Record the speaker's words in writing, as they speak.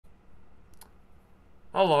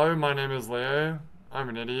Hello, my name is Leo. I'm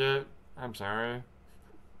an idiot. I'm sorry.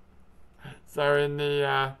 So in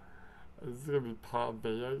the this is gonna be part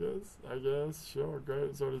B, I guess. Sure, great.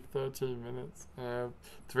 It's already 13 minutes.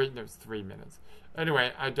 It's 3 minutes.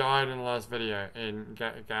 Anyway, I died in the last video in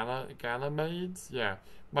Galmedes. Yeah,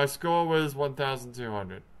 my score was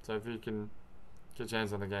 1,200. So if you can get a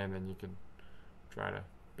chance on the game, then you can try to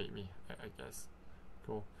beat me. I guess.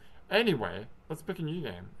 Cool. Anyway, let's pick a new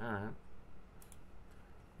game. All right.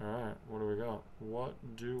 Alright, what do we got? What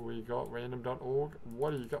do we got? Random.org. What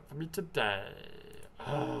do you got for me today?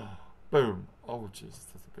 Boom. Oh, Jesus,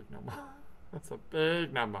 that's a big number. That's a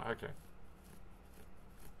big number. Okay.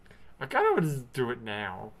 I kind of want to just do it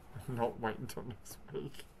now. Not wait until next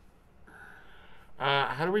week.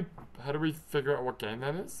 How do we figure out what game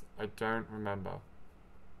that is? I don't remember.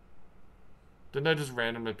 Didn't I just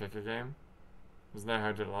randomly pick a game? Wasn't that how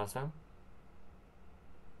I did it last time?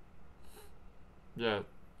 Yeah.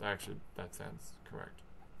 Actually, that sounds correct.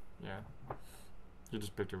 Yeah. You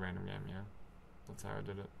just picked a random game, yeah. That's how I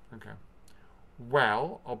did it. Okay.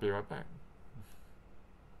 Well, I'll be right back.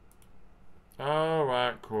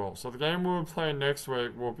 Alright, cool. So the game we'll play next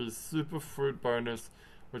week will be Super Fruit Bonus,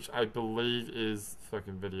 which I believe is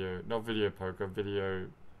fucking video. Not video poker, video...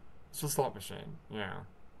 It's a slot machine. Yeah.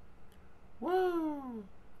 Woo!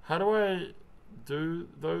 How do I do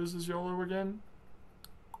those as YOLO again?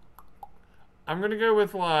 I'm gonna go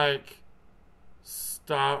with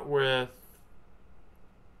start with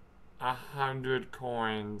 100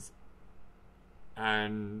 coins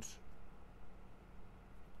and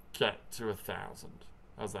get to 1,000.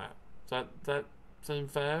 How's that? Does that seem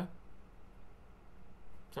fair?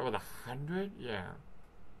 Start with 100? Yeah.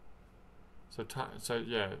 So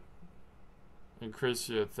yeah. Increase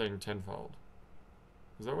your thing tenfold.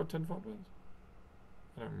 Is that what tenfold means?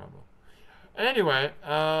 I don't remember. Anyway,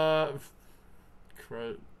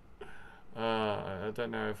 great. I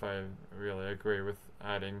don't know if I really agree with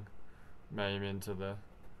adding MAME into the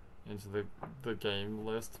game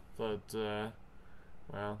list, but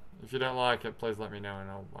well, if you don't like it, please let me know, and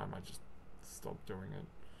I might just stop doing it.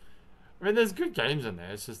 I mean, there's good games in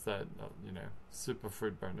there. It's just that Super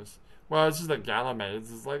Fruit Bonus. Well, it's just that Galmedes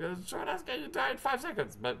is like a short ass game. You die in 5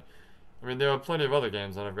 seconds, but I mean, there are plenty of other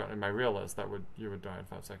games that I've got in my real list that you would die in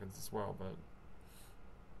 5 seconds as well, but.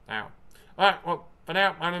 Ow. Alright, well, for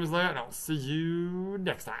now, my name is Leo, and I'll see you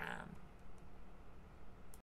next time.